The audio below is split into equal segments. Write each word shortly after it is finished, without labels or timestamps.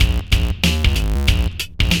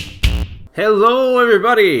Hello,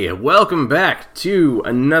 everybody! Welcome back to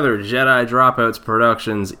another Jedi Dropouts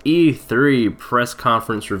Productions E3 press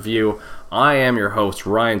conference review. I am your host,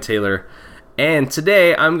 Ryan Taylor, and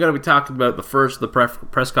today I'm going to be talking about the first of the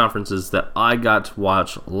press conferences that I got to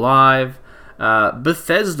watch live.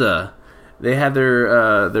 Bethesda, they had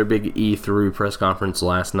their big E3 press conference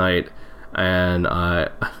last night, and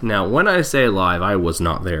now when I say live, I was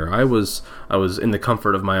not there. I was in the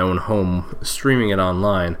comfort of my own home, streaming it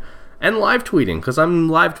online. And live tweeting, because I'm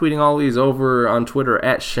live tweeting all these over on Twitter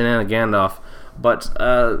at Shenanigandolf. But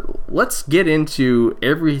let's get into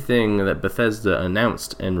everything that Bethesda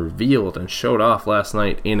announced and revealed and showed off last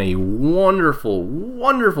night in a wonderful,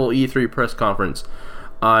 wonderful E3 press conference.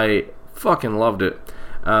 I fucking loved it.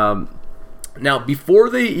 Now, before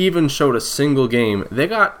they even showed a single game, they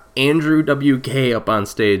got Andrew WK up on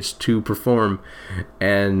stage to perform,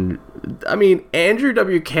 and I mean, Andrew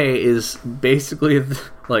WK is basically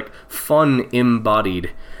like fun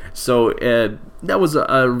embodied, so that was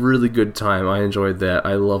a really good time. I enjoyed that.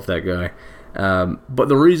 I love that guy, but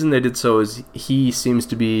the reason they did so is he seems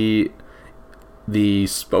to be the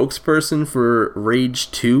spokesperson for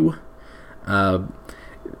Rage 2,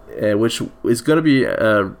 which is going to be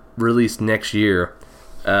released next year.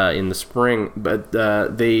 In the spring, but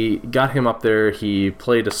they got him up there. He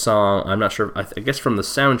played a song, I'm not sure, I guess from the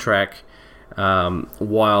soundtrack,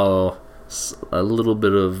 while a little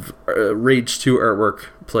bit of Rage 2 artwork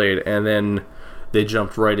played, and then they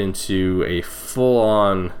jumped right into a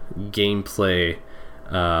full-on gameplay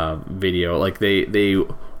video. Like, they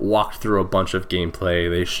walked through a bunch of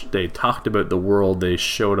gameplay, they talked about the world, they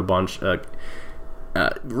showed a bunch.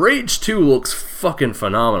 Rage 2 looks fucking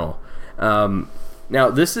phenomenal. Now,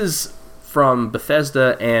 this is from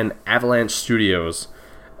Bethesda and Avalanche Studios.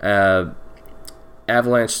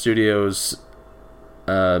 Avalanche Studios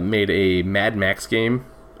made a Mad Max game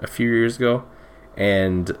a few years ago,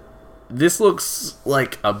 and this looks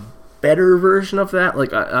like a better version of that.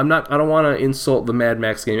 Like, I don't want to insult the Mad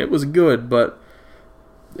Max game. It was good, but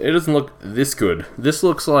it doesn't look this good. This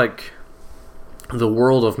looks like the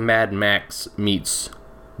world of Mad Max meets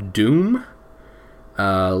Doom.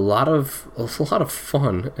 A lot of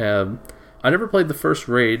fun. I never played the first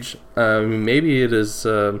Rage. Maybe it is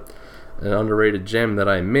an underrated gem that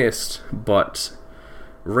I missed, but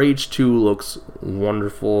Rage 2 looks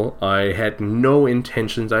wonderful. I had no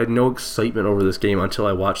intentions, I had no excitement over this game until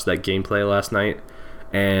I watched that gameplay last night,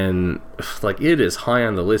 and like, it is high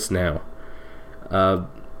on the list now. So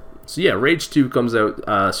yeah, Rage 2 comes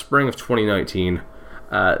out spring of 2019.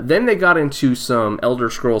 Then they got into some Elder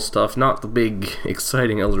Scrolls stuff, not the big,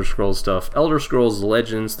 exciting Elder Scrolls stuff. Elder Scrolls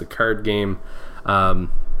Legends, the card game. Now,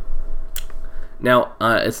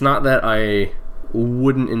 it's not that I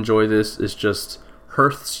wouldn't enjoy this, it's just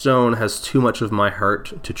Hearthstone has too much of my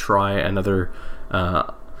heart to try another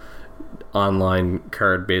online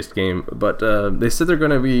card-based game. But they said they're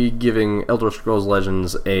going to be giving Elder Scrolls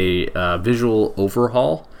Legends a visual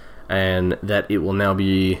overhaul, and that it will now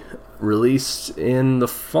be released in the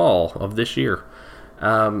fall of this year.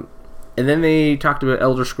 And then they talked about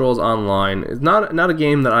Elder Scrolls Online. It's not a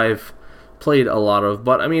game that I've played a lot of,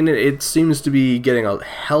 but I mean, it seems to be getting a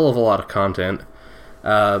hell of a lot of content.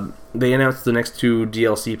 They announced the next two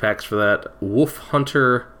DLC packs for that, Wolf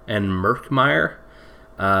Hunter and Murkmire,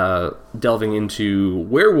 delving into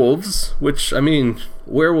werewolves, which, I mean,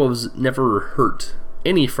 werewolves never hurt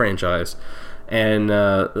any franchise. And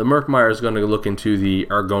the Murkmire is going to look into the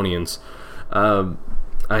Argonians.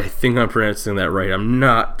 I think I'm pronouncing that right. I'm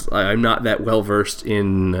not that well versed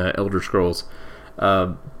in Elder Scrolls,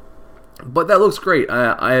 but that looks great.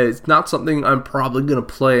 It's not something I'm probably going to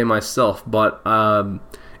play myself, but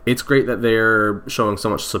it's great that they're showing so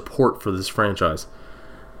much support for this franchise.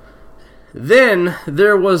 Then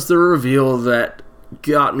there was the reveal that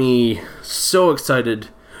got me so excited.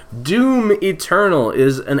 Doom Eternal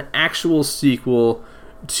is an actual sequel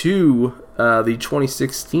to the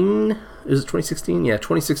 2016... Is it 2016? Yeah,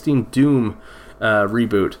 2016 Doom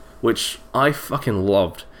reboot, which I fucking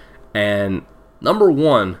loved. And number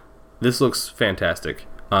one, this looks fantastic.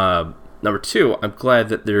 Number two, I'm glad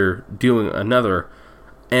that they're doing another.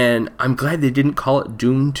 And I'm glad they didn't call it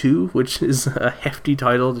Doom 2, which is a hefty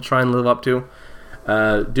title to try and live up to.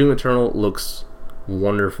 Doom Eternal looks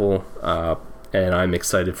wonderful. And I'm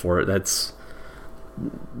excited for it. That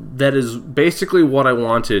is basically what I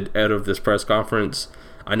wanted out of this press conference.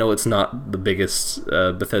 I know it's not the biggest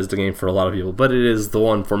Bethesda game for a lot of people, but it is the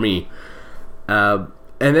one for me. And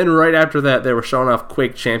then right after that, they were showing off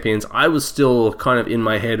Quake Champions. I was still kind of in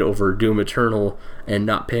my head over Doom Eternal and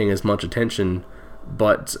not paying as much attention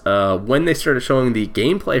But when they started showing the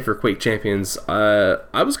gameplay for Quake Champions,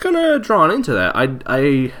 I was kind of drawn into that.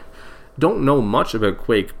 I don't know much about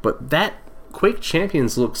Quake, but that Quake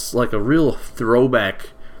Champions looks like a real throwback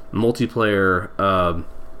multiplayer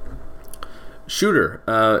shooter.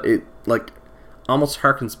 It like almost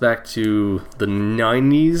harkens back to the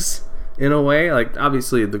 90s in a way. Like,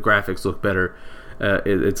 obviously the graphics look better.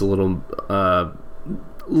 It's a little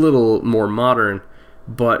more modern,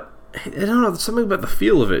 but I don't know, there's something about the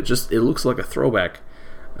feel of it. Just, it looks like a throwback,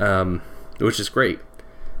 which is great.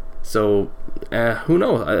 So, who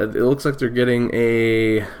knows? It looks like they're getting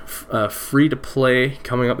a free-to-play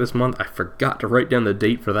coming up this month. I forgot to write down the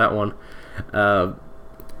date for that one.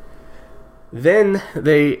 Then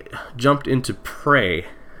they jumped into Prey.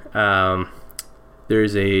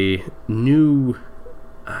 There's a new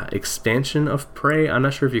expansion of Prey. I'm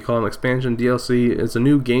not sure if you call them expansion, DLC. It's a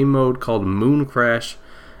new game mode called Moon Crash.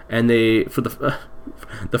 And they, for the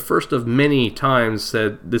first of many times,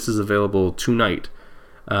 said this is available tonight,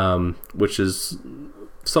 which is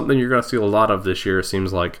something you're going to see a lot of this year, it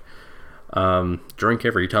seems like. Drink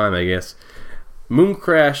every time, I guess. Moon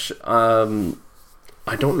Crash,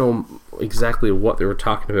 I don't know exactly what they were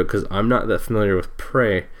talking about because I'm not that familiar with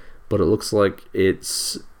Prey, but it looks like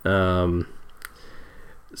it's sort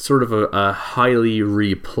of a highly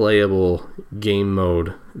replayable game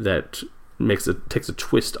mode that takes a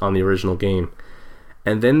twist on the original game.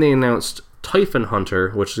 And then they announced Typhon Hunter,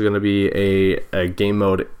 which is going to be a game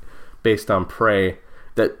mode based on Prey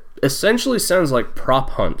that essentially sounds like Prop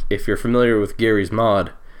Hunt, if you're familiar with Gary's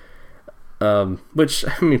Mod. Which,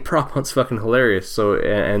 I mean, Prop Hunt's fucking hilarious. So,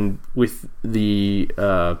 and with the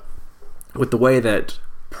way that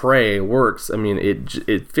Prey works, I mean,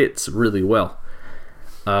 it fits really well.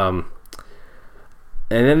 And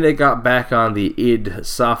then they got back on the id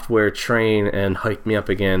Software train and hyped me up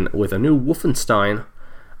again with a new Wolfenstein,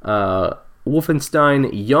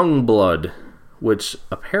 Wolfenstein Youngblood, which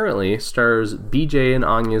apparently stars BJ and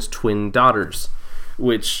Anya's twin daughters,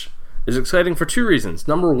 which is exciting for two reasons.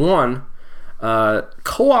 Number one,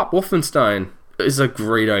 co-op Wolfenstein is a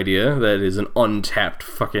great idea. That is an untapped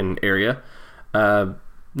fucking area.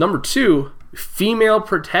 Number two, female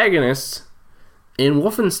protagonists in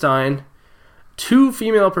Wolfenstein. Two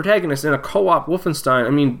female protagonists in a co-op Wolfenstein. I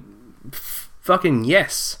mean, fucking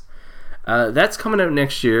yes. That's coming out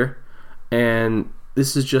next year, and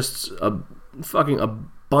this is just a fucking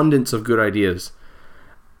abundance of good ideas.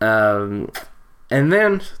 And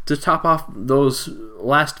then, to top off those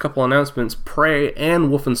last couple announcements, Prey and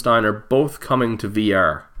Wolfenstein are both coming to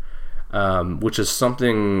VR, which is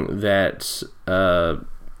something that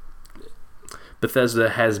Bethesda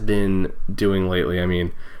has been doing lately. I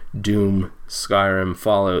mean, Doom, Skyrim,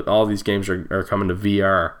 Fallout, all these games are coming to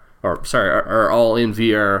VR, are all in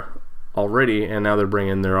VR already, and now they're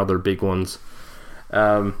bringing their other big ones.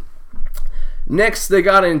 Next, they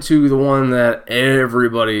got into the one that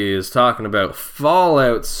everybody is talking about,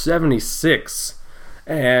 Fallout 76.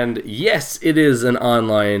 And yes, it is an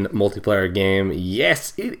online multiplayer game.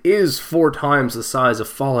 Yes, it is 4 times the size of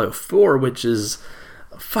Fallout 4, which is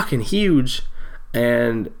fucking huge.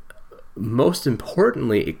 And most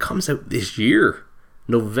importantly, it comes out this year,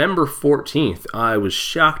 November 14th. I was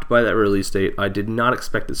shocked by that release date. I did not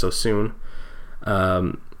expect it so soon.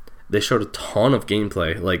 They showed a ton of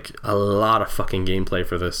gameplay, like a lot of fucking gameplay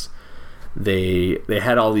for this. They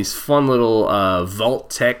had all these fun little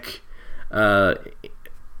Vault-Tec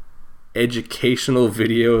educational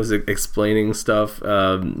videos explaining stuff,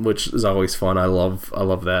 which is always fun. I love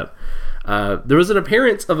that. There was an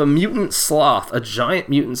appearance of a mutant sloth, a giant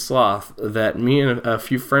mutant sloth, that me and a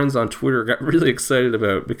few friends on Twitter got really excited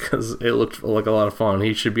about because it looked like a lot of fun.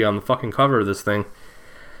 He should be on the fucking cover of this thing.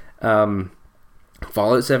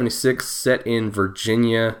 Fallout 76, set in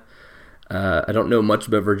Virginia. I don't know much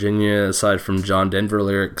about Virginia aside from John Denver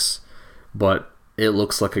lyrics, but it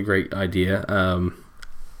looks like a great idea.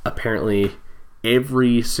 Apparently,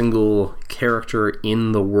 every single character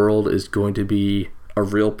in the world is going to be a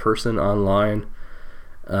real person online.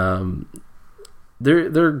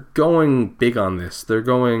 They're going big on this. They're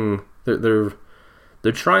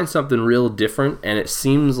trying something real different, and it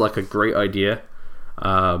seems like a great idea.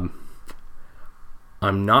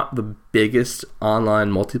 I'm not the biggest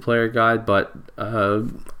online multiplayer guy, but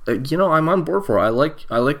I'm on board for it. I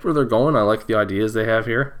like where they're going. I like the ideas they have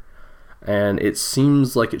here, and it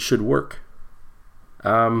seems like it should work.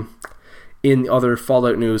 In other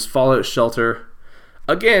Fallout news, Fallout Shelter,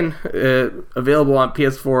 again, available on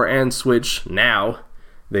PS4 and Switch now.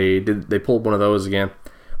 They pulled one of those again.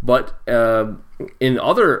 But in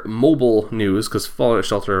other mobile news, because Fallout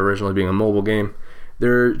Shelter originally being a mobile game,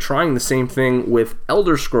 they're trying the same thing with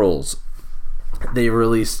Elder Scrolls. They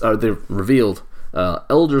revealed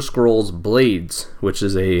Elder Scrolls Blades, which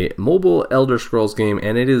is a mobile Elder Scrolls game,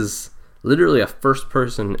 and it is literally a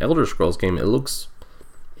first-person Elder Scrolls game. It looks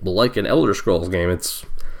like an Elder Scrolls game. It's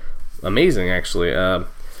amazing, actually.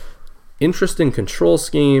 Interesting control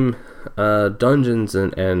scheme, dungeons,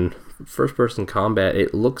 and first-person combat.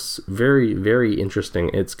 It looks very, very interesting.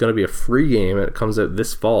 It's going to be a free game, and it comes out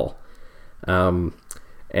this fall.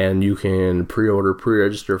 And you can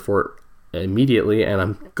pre-register for it immediately, and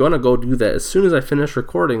I'm going to go do that as soon as I finish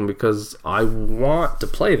recording because I want to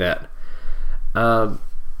play that. Yeah,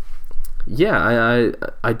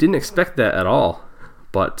 I didn't expect that at all,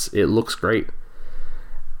 but it looks great.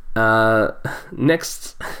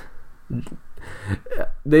 Next,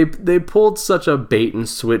 they pulled such a bait and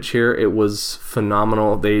switch here. It was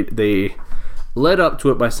phenomenal. They led up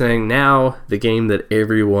to it by saying, now the game that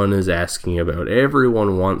everyone is asking about,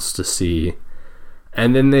 everyone wants to see.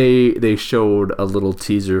 And then they showed a little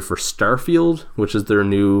teaser for Starfield, which is their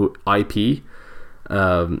new IP.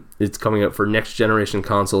 It's coming out for next generation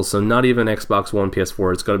consoles, so not even Xbox One,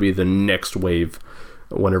 PS4. It's got to be the next wave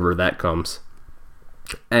whenever that comes.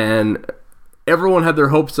 And everyone had their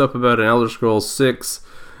hopes up about an Elder Scrolls 6,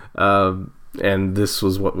 and this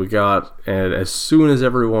was what we got. And as soon as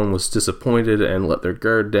everyone was disappointed and let their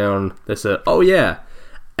guard down, they said, oh yeah.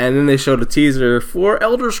 And then they showed a teaser for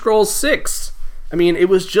Elder Scrolls 6. I mean, it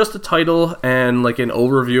was just a title and like an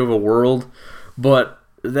overview of a world, but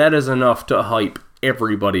that is enough to hype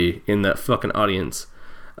everybody in that fucking audience.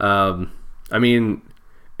 I mean,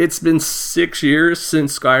 it's been 6 years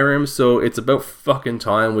since Skyrim, so it's about fucking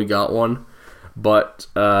time we got one. But,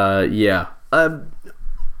 yeah.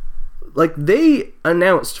 Like, they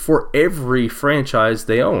announced for every franchise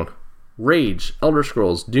they own. Rage, Elder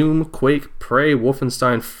Scrolls, Doom, Quake, Prey,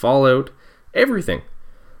 Wolfenstein, Fallout, everything.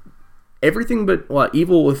 Everything but,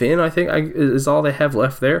 Evil Within, I think, is all they have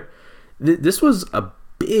left there. This was a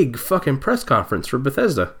big fucking press conference for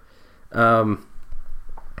Bethesda. And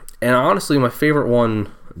honestly, my favorite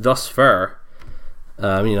one thus far,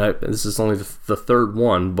 this is only the third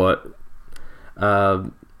one, but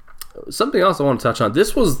something else I want to touch on.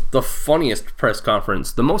 This was the funniest press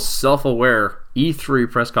conference, the most self-aware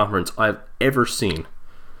E3 press conference I've ever seen.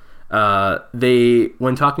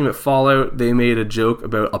 When talking about Fallout, they made a joke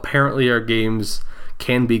about apparently our games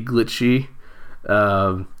can be glitchy.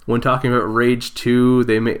 When talking about Rage 2,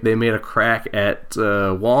 they made a crack at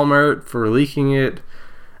Walmart for leaking it.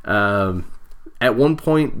 At one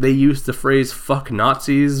point, they used the phrase "fuck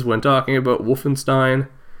Nazis" when talking about Wolfenstein.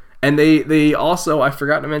 And they also, I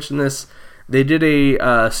forgot to mention this, they did a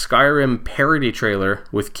Skyrim parody trailer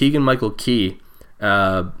with Keegan-Michael Key,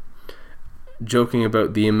 joking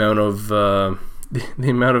about the amount of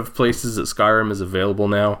places that Skyrim is available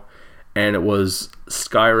now, and it was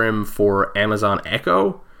Skyrim for Amazon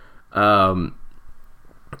Echo.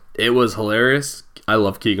 It was hilarious. I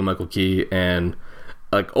love Keegan-Michael Key, and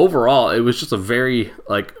like overall, it was just a very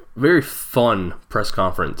fun press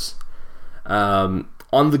conference.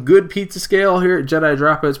 On the good pizza scale here at Jedi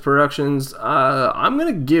Dropouts Productions, I'm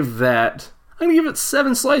gonna give it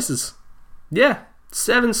 7 slices. Yeah,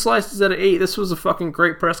 7 slices out of 8. This was a fucking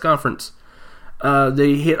great press conference.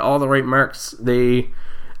 They hit all the right marks. They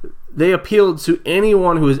appealed to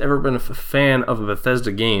anyone who has ever been a fan of a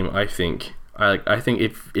Bethesda game. I think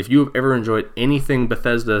if you have ever enjoyed anything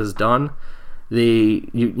Bethesda has done, they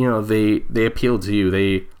appealed to you.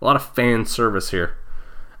 A lot of fan service here.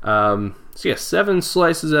 So yeah, 7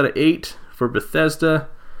 slices out of 8 for Bethesda,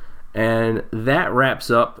 and that wraps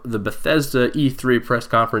up the Bethesda E3 press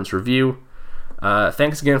conference review.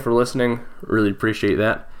 Thanks again for listening. Really appreciate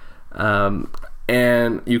that.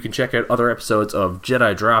 And you can check out other episodes of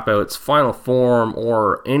Jedi Dropouts, Final Form,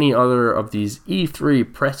 or any other of these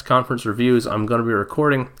E3 press conference reviews I'm going to be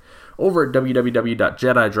recording over at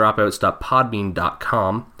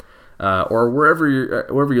www.jedidropouts.podbean.com, or wherever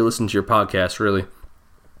you listen to your podcast, really.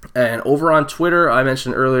 And over on Twitter, I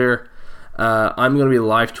mentioned earlier, I'm going to be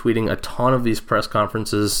live tweeting a ton of these press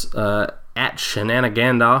conferences at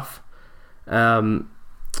Shenanigandolph. I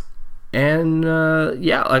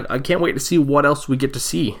can't wait to see what else we get to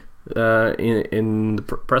see in the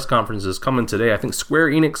press conferences coming today. I think Square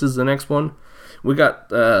Enix is the next one. We got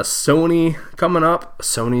Sony coming up.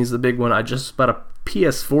 Sony's the big one. I just bought a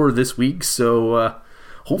PS4 this week, so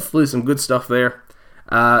hopefully some good stuff there.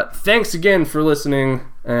 Thanks again for listening,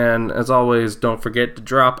 and as always, don't forget to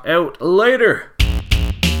drop out later.